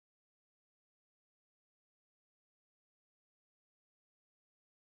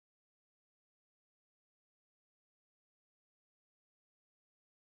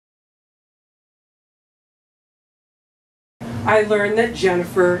I learned that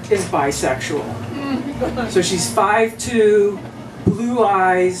Jennifer is bisexual. So she's 5'2", blue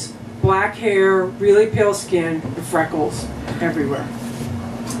eyes, black hair, really pale skin, and freckles everywhere.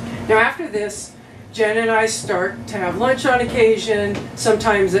 Now after this, Jen and I start to have lunch on occasion.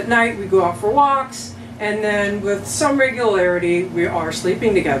 Sometimes at night we go out for walks, and then with some regularity we are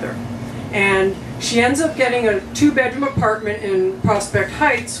sleeping together. And she ends up getting a 2-bedroom apartment in Prospect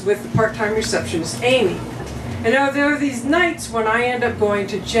Heights with the part-time receptionist Amy. And now there are these nights when I end up going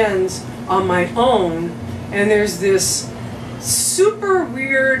to Jen's on my own, and there's this super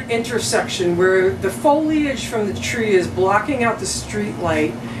weird intersection where the foliage from the tree is blocking out the street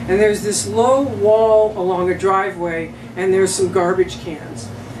light, and there's this low wall along a driveway, and there's some garbage cans.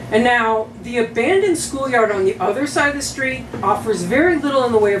 And now the abandoned schoolyard on the other side of the street offers very little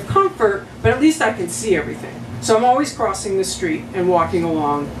in the way of comfort, but at least I can see everything. So I'm always crossing the street and walking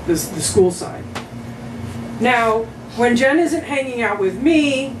along the school side. Now, when Jen isn't hanging out with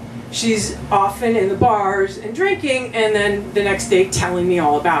me, she's often in the bars and drinking, and then the next day telling me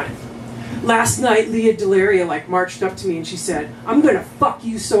all about it. Last night, Leah Delaria marched up to me and she said, "I'm gonna fuck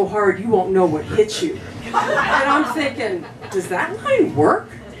you so hard you won't know what hit you." And I'm thinking, does that line work?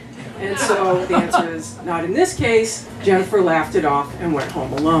 And so the answer is, not in this case. Jennifer laughed it off and went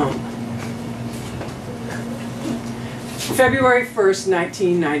home alone. February 1st,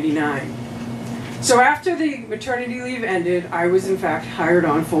 1999. So after the maternity leave ended, I was in fact hired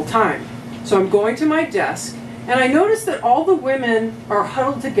on full-time. So I'm going to my desk, and I noticed that all the women are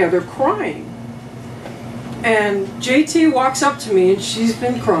huddled together crying. And JT walks up to me, and she's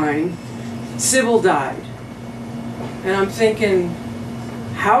been crying. Sybil died. And I'm thinking,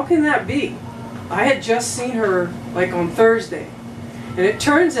 how can that be? I had just seen her on Thursday. And it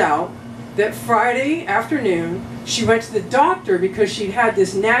turns out that Friday afternoon, she went to the doctor because she'd had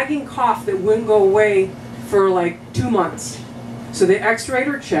this nagging cough that wouldn't go away for 2 months. So they x-rayed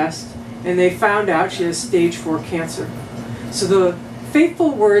her chest, and they found out she has stage 4 cancer. So the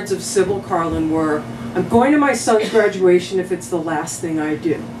fateful words of Sybil Carlin were, "I'm going to my son's graduation if it's the last thing I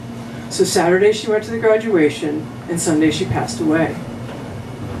do." So Saturday she went to the graduation, and Sunday she passed away.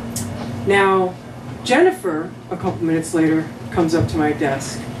 Now, Jennifer, a couple minutes later, comes up to my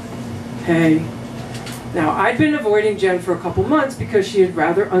desk. Hey. Now, I'd been avoiding Jen for a couple months because she had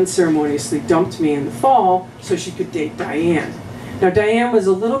rather unceremoniously dumped me in the fall so she could date Diane. Now, Diane was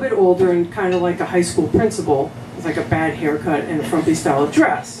a little bit older and kind of like a high school principal with a bad haircut and a frumpy style of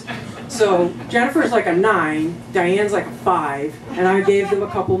dress. So Jennifer's a 9, Diane's a 5, and I gave them a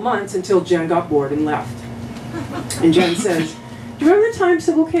couple months until Jen got bored and left. And Jen says, "Do you remember the time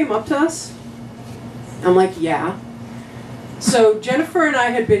Sybil came up to us?" I'm like, "Yeah." So Jennifer and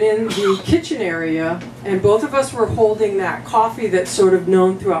I had been in the kitchen area, and both of us were holding that coffee that's sort of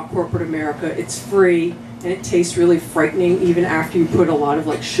known throughout corporate America. It's free, and it tastes really frightening even after you put a lot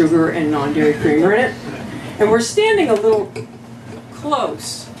of sugar and non-dairy creamer in it. And we're standing a little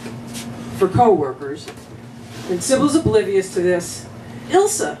close for co-workers, and Sybil's oblivious to this.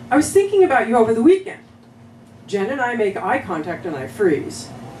 "Ilsa, I was thinking about you over the weekend." Jen and I make eye contact and I freeze.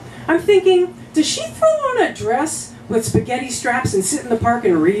 I'm thinking, does she throw on a dress with spaghetti straps and sit in the park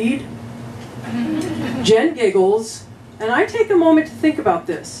and read? Jen giggles, and I take a moment to think about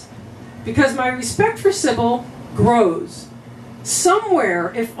this, because my respect for Sybil grows.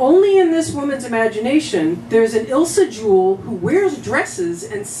 Somewhere, if only in this woman's imagination, there's an Ilsa Jule who wears dresses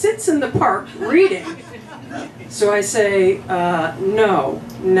and sits in the park reading. So I say, no,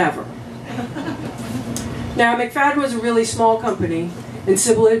 never. Now, McFadden was a really small company, and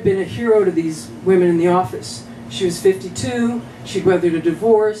Sybil had been a hero to these women in the office. She was 52, she'd weathered a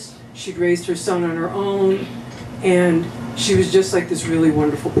divorce, she'd raised her son on her own, and she was just this really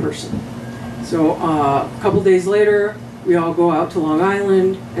wonderful person. So a couple days later, we all go out to Long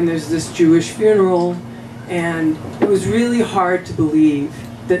Island, and there's this Jewish funeral, and it was really hard to believe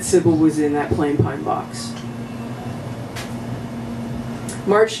that Sybil was in that plain pine box.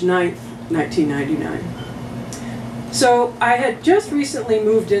 March 9th, 1999. So I had just recently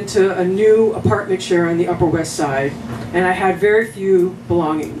moved into a new apartment share on the Upper West Side, and I had very few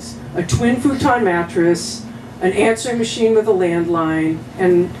belongings. A twin futon mattress, an answering machine with a landline,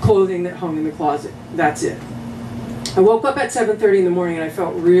 and clothing that hung in the closet. That's it. I woke up at 7:30 in the morning and I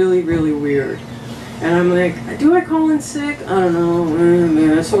felt really, really weird. And I'm like, do I call in sick? I don't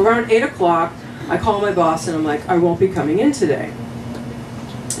know. So around 8 o'clock, I call my boss and I'm like, I won't be coming in today.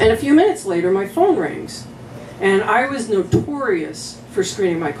 And a few minutes later, my phone rings. And I was notorious for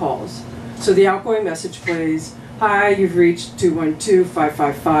screening my calls. So the outgoing message plays, "Hi, you've reached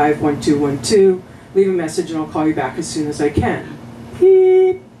 212-555-1212. Leave a message and I'll call you back as soon as I can."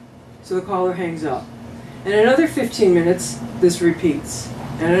 Beep. So the caller hangs up. And in another 15 minutes, this repeats.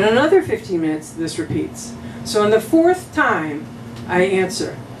 And in another 15 minutes, this repeats. So on the fourth time, I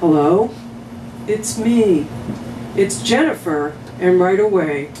answer, "Hello? It's me. It's Jennifer." And right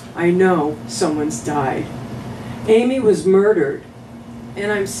away, I know someone's died. Amy was murdered.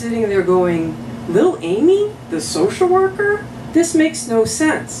 And I'm sitting there going, "Little Amy, the social worker? This makes no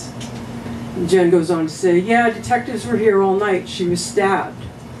sense." And Jen goes on to say, "Yeah, detectives were here all night. She was stabbed."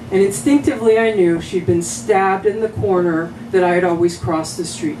 And instinctively I knew she'd been stabbed in the corner that I had always crossed the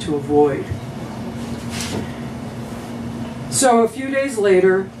street to avoid. So a few days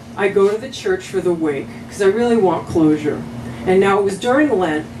later, I go to the church for the wake, because I really want closure. And now it was during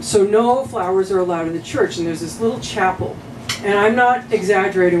Lent, so no flowers are allowed in the church, and there's this little chapel. And I'm not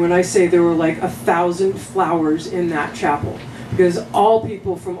exaggerating when I say there were like 1,000 flowers in that chapel, because all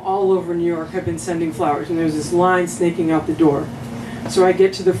people from all over New York have been sending flowers, and there's this line snaking out the door. So I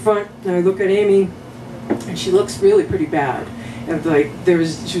get to the front, and I look at Amy, and she looks really pretty bad. And like she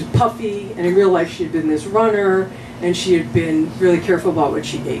was puffy, and in real life she had been this runner, and she had been really careful about what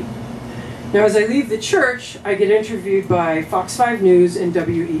she ate. Now as I leave the church, I get interviewed by Fox 5 News and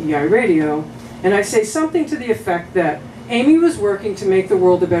WEEI Radio, and I say something to the effect that Amy was working to make the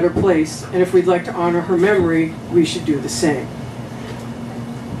world a better place, and if we'd like to honor her memory, we should do the same.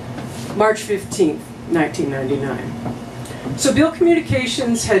 March 15th, 1999. So Bill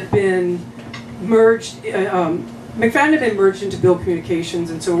Communications had been merged, McFadden had been merged into Bill Communications,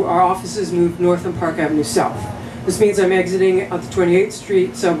 and so our offices moved north on Park Avenue South. This means I'm exiting at the 28th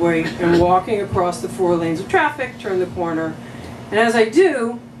Street subway and walking across the 4 lanes of traffic, turn the corner, and as I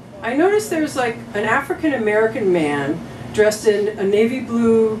do, I notice there's like an African-American man dressed in a navy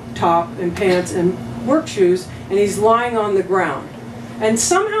blue top and pants and work shoes, and he's lying on the ground. And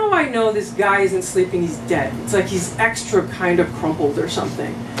somehow I know this guy isn't sleeping, he's dead. It's like he's extra kind of crumpled or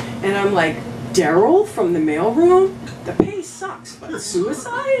something. And I'm like, "Daryl from the mailroom? The pay sucks, but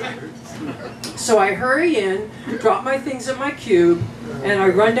suicide?" So I hurry in, drop my things in my cube, and I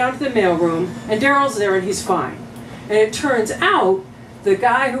run down to the mailroom, and Daryl's there and he's fine. And it turns out the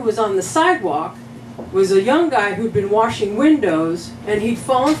guy who was on the sidewalk was a young guy who'd been washing windows, and he'd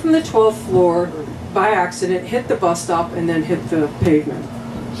fallen from the 12th floor by accident, hit the bus stop, and then hit the pavement.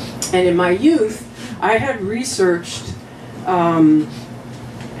 And in my youth, I had researched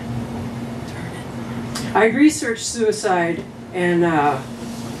suicide, and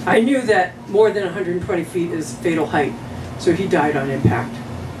I knew that more than 120 feet is fatal height, so he died on impact.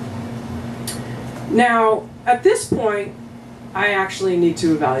 Now, at this point, I actually need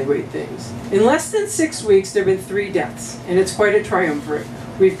to evaluate things. In less than 6 weeks, there have been 3 deaths, and it's quite a triumvirate.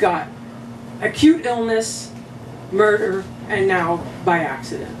 We've got acute illness, murder, and now by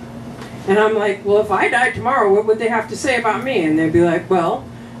accident. And I'm like, well, if I died tomorrow, what would they have to say about me? And they'd be like, well,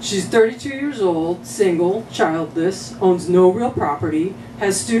 she's 32 years old, single, childless, owns no real property,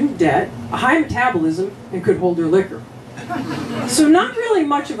 has student debt, a high metabolism, and could hold her liquor. So not really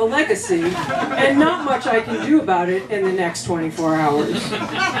much of a legacy, and not much I can do about it in the next 24 hours.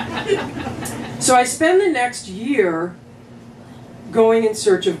 So I spend the next year going in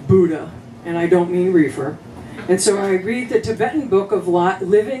search of Buddha, and I don't mean reefer. And so I read the Tibetan book of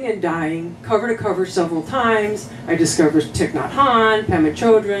living and dying, cover to cover several times. I discover Thich Nhat Hanh, Pema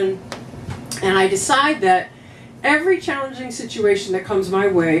Chodron, and I decide that every challenging situation that comes my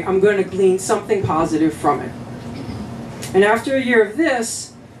way, I'm going to glean something positive from it. And after a year of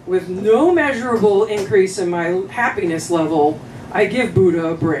this, with no measurable increase in my happiness level, I give Buddha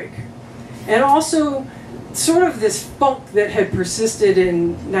a break. And also, sort of this funk that had persisted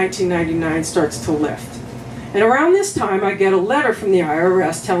in 1999 starts to lift. And around this time, I get a letter from the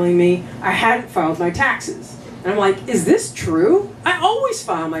IRS telling me I hadn't filed my taxes. And I'm like, is this true? I always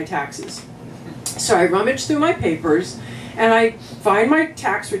file my taxes. So I rummage through my papers, and I find my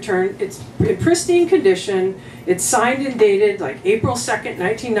tax return. It's in pristine condition. It's signed and dated like April 2nd,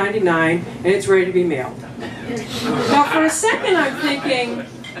 1999, and it's ready to be mailed. Now for a second I'm thinking,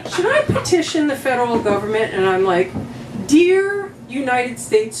 should I petition the federal government? And I'm like, dear United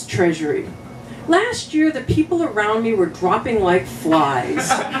States Treasury, last year the people around me were dropping like flies,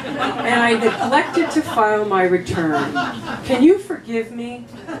 and I neglected to file my return. Can you forgive me?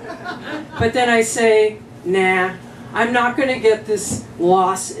 But then I say, nah, I'm not going to get this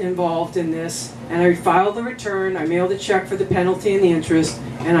loss involved in this. And I file the return, I mail the check for the penalty and the interest,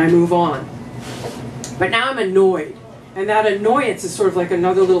 and I move on. But now I'm annoyed. And that annoyance is sort of like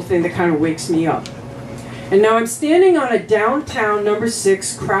another little thing that kind of wakes me up. And now I'm standing on a downtown number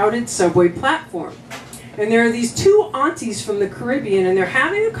 6 crowded subway platform. And there are these 2 aunties from the Caribbean, and they're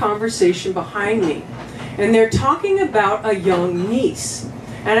having a conversation behind me. And they're talking about a young niece.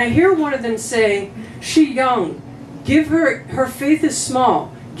 And I hear one of them say, She young. Give her faith is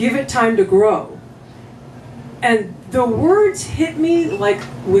small. Give it time to grow. And the words hit me like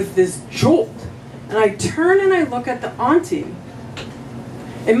with this jolt. And I turn and I look at the auntie.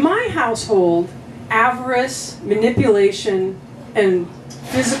 In my household, avarice, manipulation, and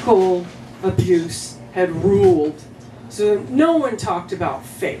physical abuse had ruled. So no one talked about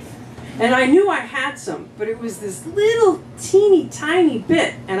faith. And I knew I had some, but it was this little teeny tiny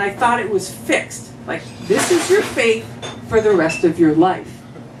bit, and I thought it was fixed. Like, this is your faith for the rest of your life.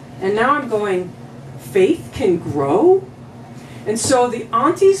 And now I'm going, faith can grow? And so the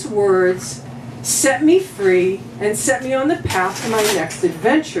auntie's words set me free and set me on the path to my next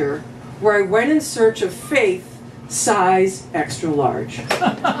adventure, where I went in search of faith, size extra large.